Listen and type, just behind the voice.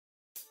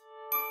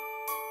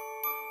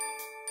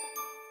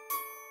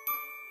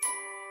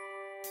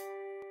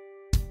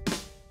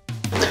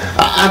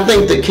I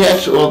think the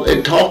cats, well,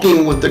 in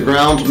talking with the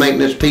grounds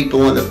maintenance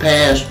people in the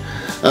past,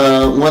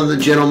 one of the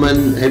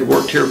gentlemen had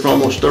worked here for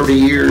almost 30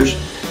 years,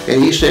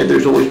 and he said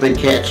there's always been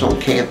cats on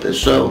campus.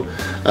 So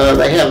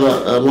they have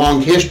a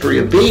long history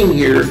of being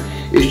here.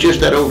 It's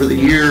just that over the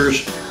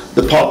years,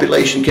 the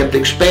population kept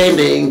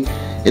expanding,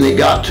 and it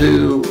got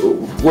to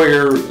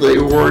where they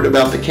were worried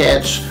about the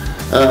cats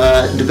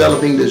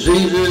developing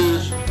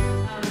diseases.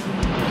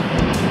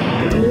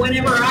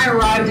 Whenever I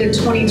arrived in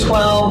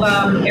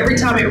 2012, every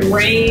time it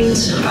rained,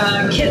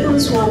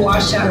 kittens were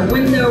washed out of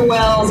window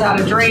wells, out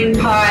of drain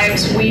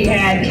pipes. We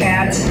had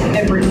cats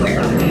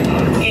everywhere.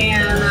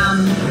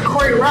 And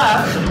Corey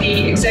Ruff,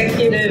 the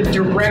executive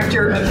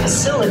director of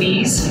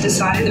facilities,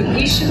 decided that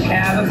we should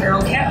have a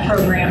feral cat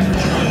program.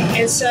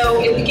 And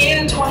so it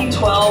began in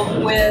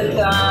 2012 with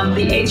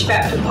the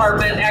HVAC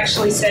department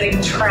actually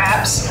setting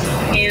traps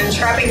and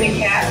trapping the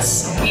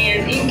cats,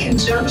 and in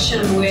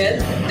conjunction with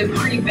the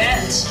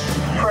Prevent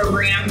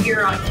program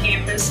here on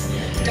campus,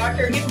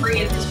 Dr.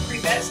 Henry and his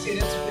Prevent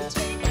students would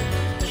take.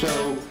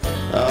 So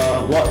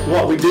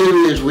what we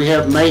do is we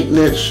have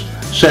maintenance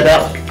set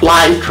up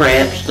live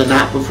traps the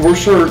night before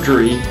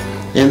surgery,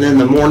 and then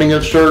the morning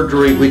of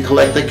surgery we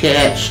collect the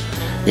cats,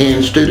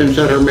 and students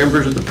that are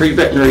members of the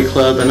pre-veterinary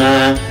club and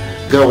I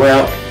go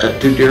out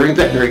to Deering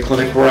Veterinary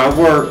Clinic where I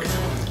work,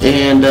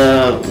 and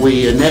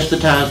we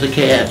anesthetize the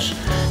cats,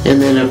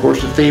 and then of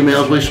course the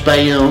females we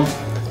spay them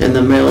and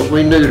the males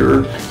we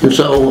neuter. And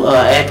so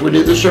after we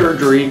do the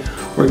surgery,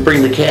 we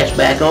bring the cats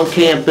back on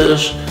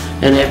campus,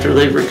 and after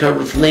they've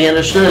recovered from the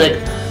anesthetic,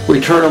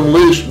 we turn them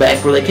loose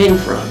back where they came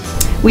from.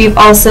 We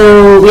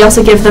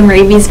also give them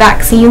rabies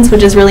vaccines,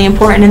 which is really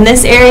important in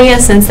this area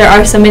since there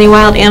are so many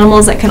wild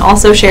animals that can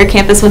also share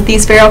campus with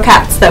these feral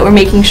cats, that we're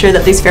making sure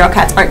that these feral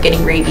cats aren't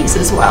getting rabies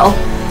as well.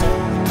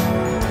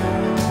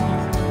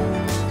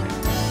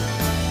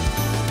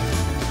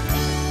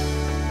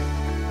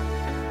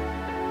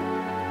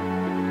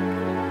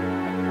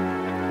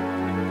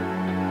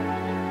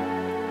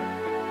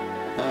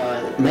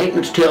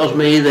 Maintenance tells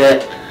me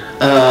that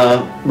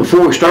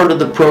before we started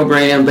the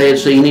program, they had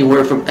seen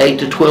anywhere from 8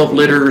 to 12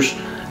 litters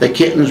of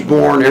kittens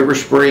born every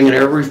spring and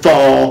every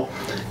fall.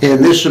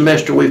 And this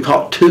semester we've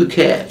caught 2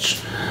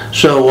 cats.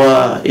 So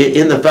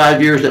in the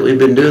 5 years that we've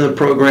been doing the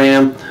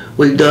program,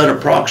 we've done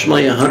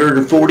approximately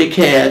 140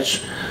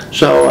 cats.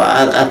 So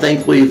I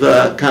think we've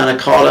kind of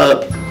caught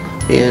up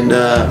and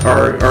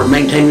are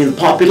maintaining the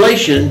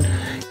population.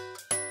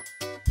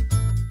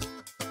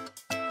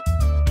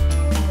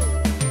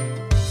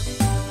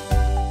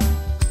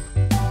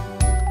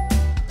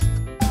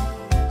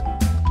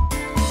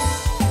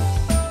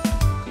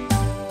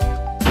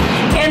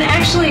 And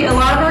actually, a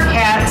lot of our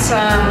cats,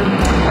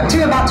 up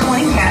to about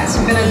 20 cats,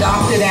 have been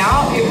adopted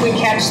out. If we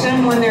catch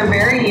them when they're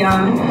very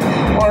young,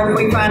 or if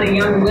we find a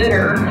young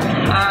litter,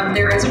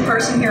 there is a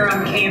person here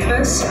on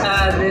campus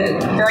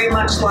that very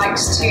much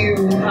likes to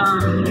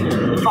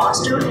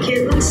foster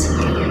kittens.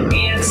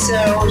 And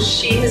so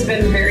she has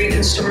been very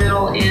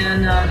instrumental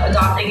in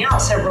adopting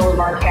out several of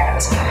our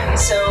cats,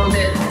 so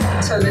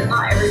that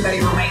not everybody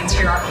remains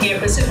here on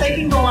campus. If they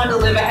can go on to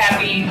live a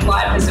happy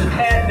life as a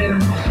pet, then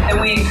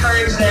we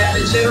encourage that.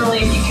 But generally,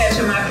 if you catch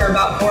them after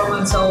about 4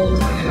 months old,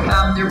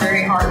 they're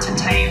very hard to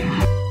tame.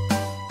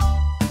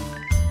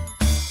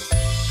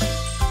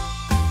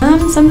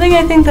 Something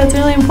I think that's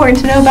really important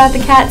to know about the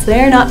cats,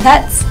 they are not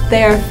pets,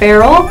 they are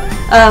feral.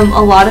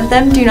 A lot of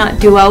them do not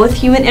do well with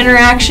human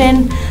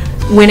interaction.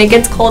 When it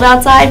gets cold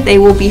outside, they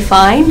will be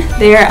fine.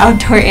 They are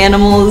outdoor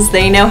animals,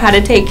 they know how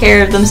to take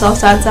care of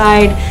themselves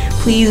outside.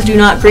 Please do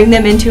not bring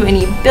them into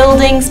any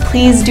buildings.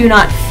 Please do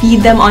not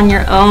feed them on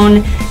your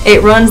own.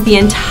 It runs the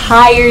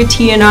entire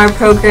TNR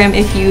program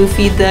if you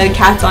feed the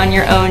cats on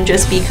your own,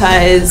 just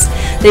because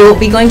they won't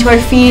be going to our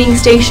feeding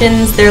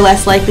stations. They're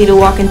less likely to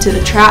walk into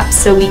the traps,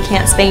 so we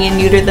can't spay and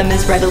neuter them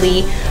as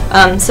readily.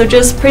 So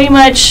just pretty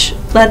much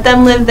let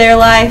them live their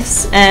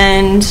lives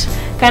and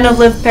kind of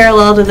live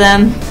parallel to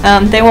them.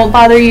 They won't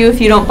bother you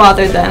if you don't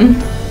bother them.